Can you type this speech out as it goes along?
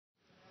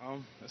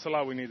It's a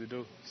lot we need to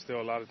do.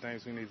 Still a lot of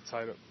things we need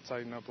to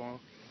tighten up on.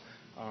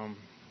 Um,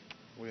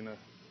 we're in a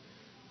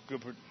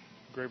good,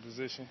 great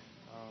position.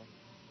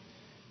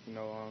 You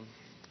know,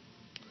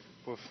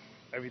 with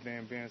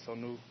everything being so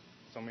new,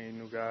 so many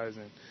new guys,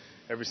 and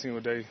every single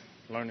day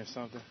learning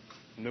something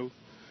new.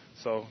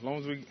 So as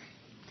long as we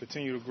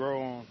continue to grow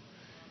on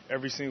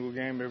every single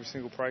game, every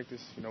single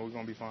practice, we're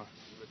gonna be fine.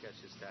 You look at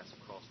your stats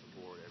across the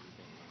board,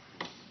 everything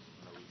increased.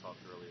 We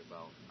talked earlier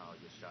about how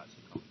your shots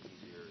become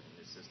easier in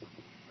this system.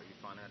 Are you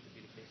finding that to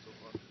be the case so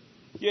far?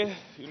 Yeah,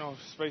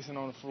 spacing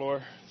on the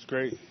floor is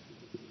great.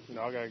 I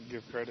gotta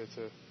give credit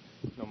to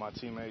my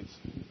teammates,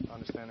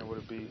 understanding what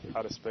it be,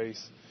 how to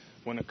space,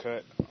 when to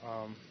cut,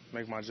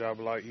 make my job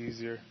a lot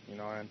easier.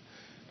 And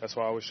that's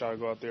why I always try to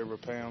go out there and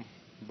repay them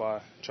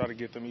by try to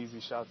get them easy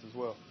shots as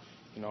well.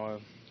 And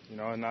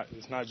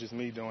it's not just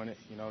me doing it.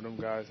 Them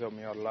guys help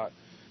me out a lot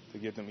to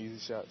get them easy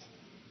shots.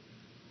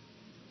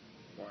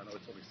 Well, I know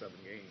it's only 7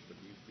 games, but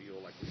do you feel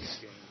like this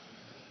game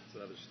is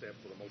another step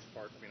for the most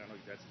part? I mean, I know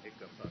you've had some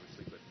hiccups,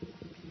 obviously, but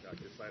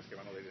this last game,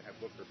 I know they didn't have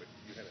Booker, but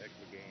you had a heck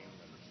of a game,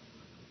 and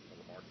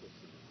Marcus,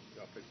 and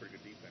y'all played pretty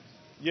good defense.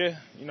 Yeah,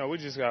 we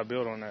just got to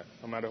build on that.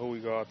 No matter who we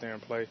go out there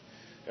and play,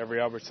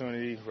 every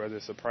opportunity, whether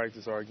it's a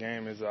practice or a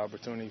game, is an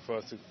opportunity for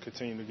us to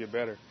continue to get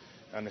better.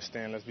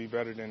 Understand, let's be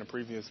better than the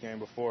previous game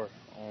before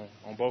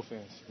on both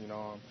ends. As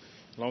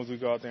long as we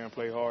go out there and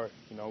play hard,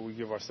 we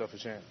give ourselves a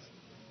chance.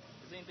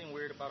 Is there anything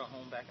weird about a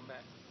home back to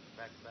back?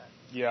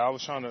 Yeah, I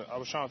was trying to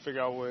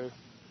figure out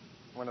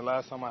when the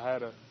last time I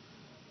had a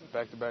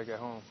back to back at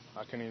home.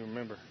 I couldn't even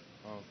remember.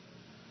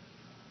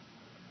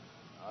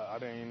 I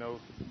didn't even know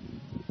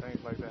things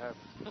like that happen.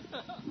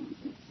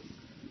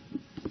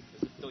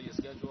 Does it throw your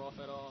schedule off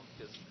at all?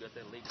 Because you got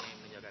that late game,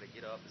 then y'all got to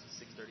get up. It's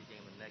a 6:30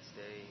 game the next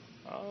day.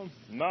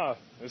 Nah,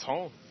 it's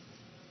home.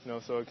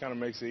 So it kind of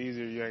makes it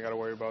easier. You ain't got to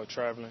worry about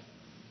traveling,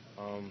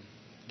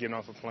 getting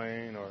off a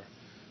plane, or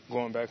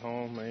going back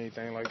home or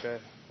anything like that.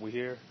 We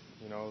here,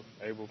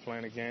 able to play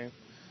in the game,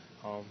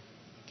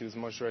 get as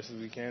much rest as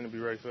we can to be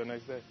ready for the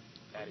next day.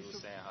 Patty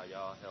was saying how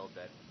y'all held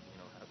that,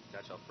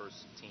 got your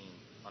first team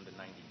under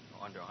 90,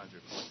 under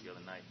 100 points the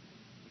other night.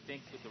 You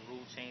think with the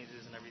rule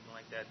changes and everything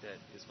like that, that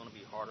it's going to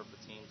be harder for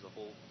teams to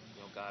hold,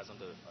 guys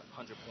under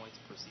 100 points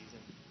per season?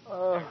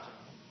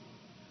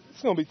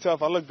 It's going to be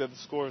tough. I looked at the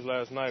scores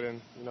last night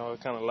and, I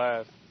kind of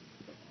laughed.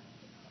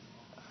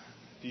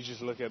 You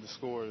just look at the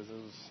scores. It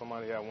was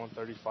somebody had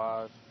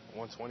 135,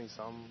 120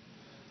 something.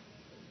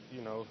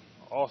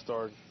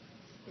 All-star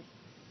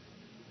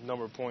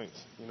number of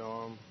points.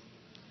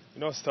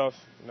 It's tough.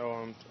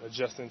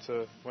 Adjusting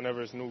to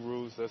whenever it's new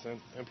rules that's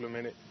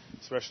implemented,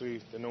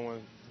 especially the new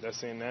one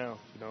that's in now.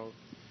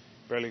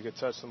 Barely could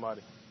touch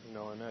somebody. And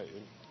that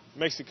it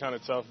makes it kind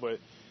of tough, but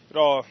it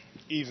all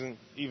even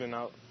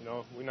out.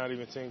 We're not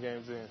even 10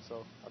 games in,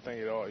 so I think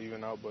it all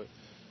even out. But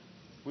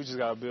we just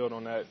got to build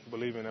on that,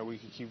 believing that we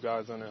can keep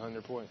guys under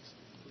 100 points.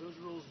 Do those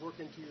rules work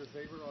into your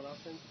favor on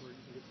offense, where you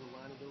can get to the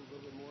line a little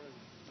bit more?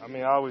 I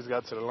mean, I always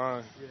got to the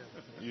line.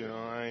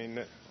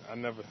 Yeah. I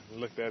never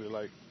looked at it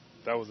like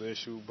that was an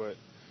issue, but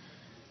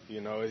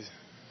it's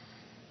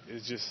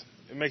just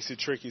it makes it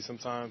tricky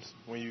sometimes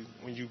when you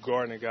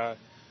guarding a guy,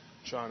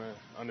 trying to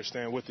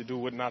understand what to do,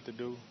 what not to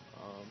do,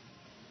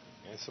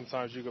 and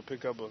sometimes you can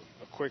pick up a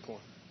quick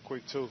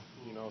two.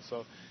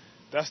 So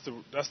that's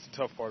the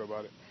tough part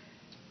about it.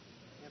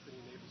 Anthony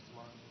Davis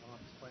tomorrow, I don't know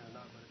if he's playing or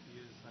not, but if he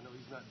is, I know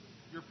he's not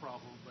your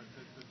problem, but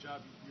the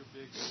job you're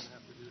big going to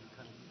have to do to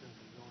kind of keep him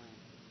from going.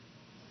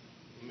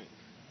 I mean,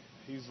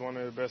 he's one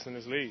of the best in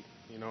this league,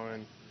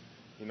 and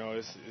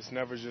it's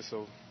never just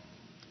a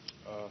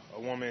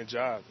one-man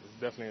job. It's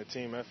definitely a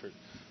team effort.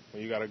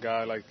 When you got a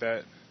guy like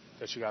that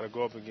you got to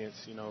go up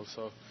against,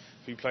 So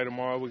if we play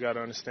tomorrow, we got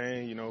to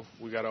understand,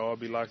 we got to all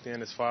be locked in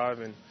as 5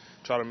 and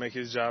try to make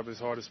his job as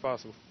hard as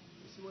possible.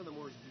 Is he one of the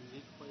more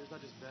unique players,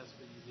 not just best,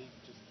 but unique,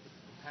 just the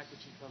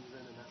package he comes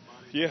in that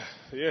body?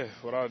 Yeah,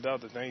 without a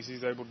doubt, the things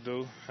he's able to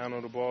do,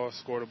 handle the ball,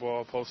 score the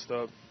ball, post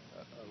up,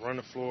 run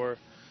the floor,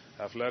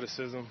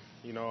 athleticism,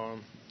 he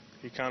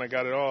kind of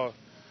got it all,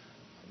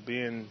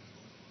 being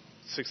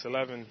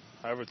 6'11",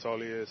 however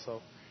tall he is,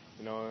 so,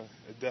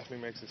 it definitely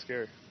makes it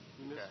scary.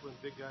 You miss when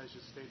big guys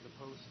just stay at the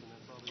post and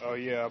that's all they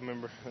do? Yeah, I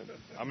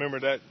remember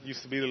that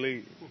used to be the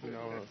league, when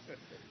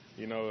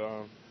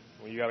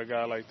you got a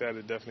guy like that,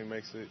 it definitely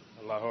makes it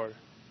a lot harder.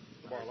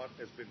 DeMar, a lot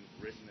has been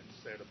written and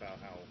said about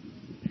how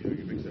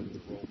you've accepted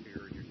the role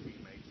here and your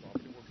teammates.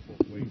 It works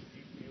both ways. Do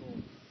you feel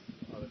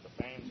that the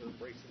fans are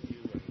embracing you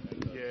and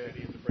the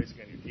city is embracing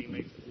you and your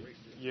teammates are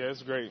embracing you? Yeah,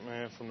 it's great,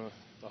 man, from the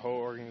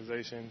whole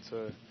organization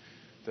to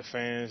the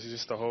fans,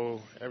 just the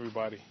whole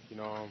everybody.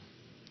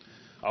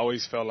 I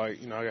always felt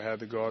like I had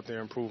to go out there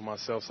and prove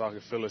myself so I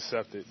could feel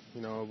accepted.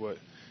 But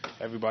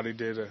everybody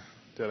did a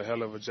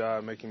hell of a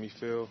job making me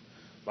feel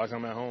like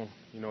I'm at home.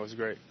 It's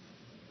great.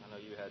 I know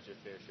you had your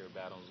fair share of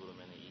battles with him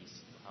in the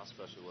East. How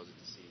special was it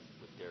to see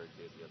what Derek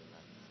did the other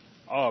night?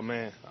 Oh,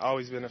 man. I've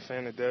always been a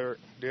fan of Derek.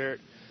 Derek,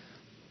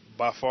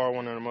 by far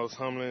one of the most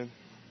humbling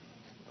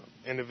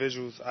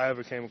individuals I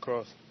ever came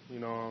across.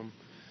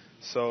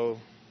 So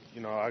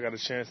you know, I got a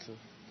chance to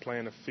play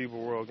in the FIBA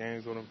World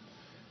Games with him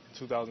in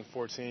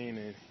 2014,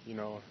 and you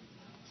know,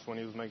 it's when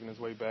he was making his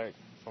way back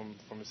from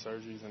his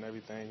surgeries and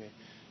everything. And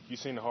you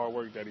seen the hard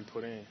work that he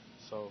put in.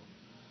 So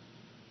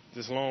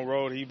this long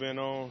road he been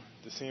on,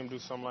 to see him do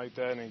something like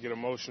that and get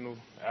emotional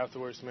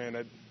afterwards, man,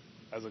 that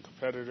as a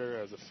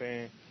competitor, as a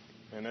fan,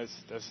 man,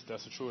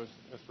 that's a true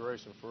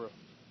inspiration for real.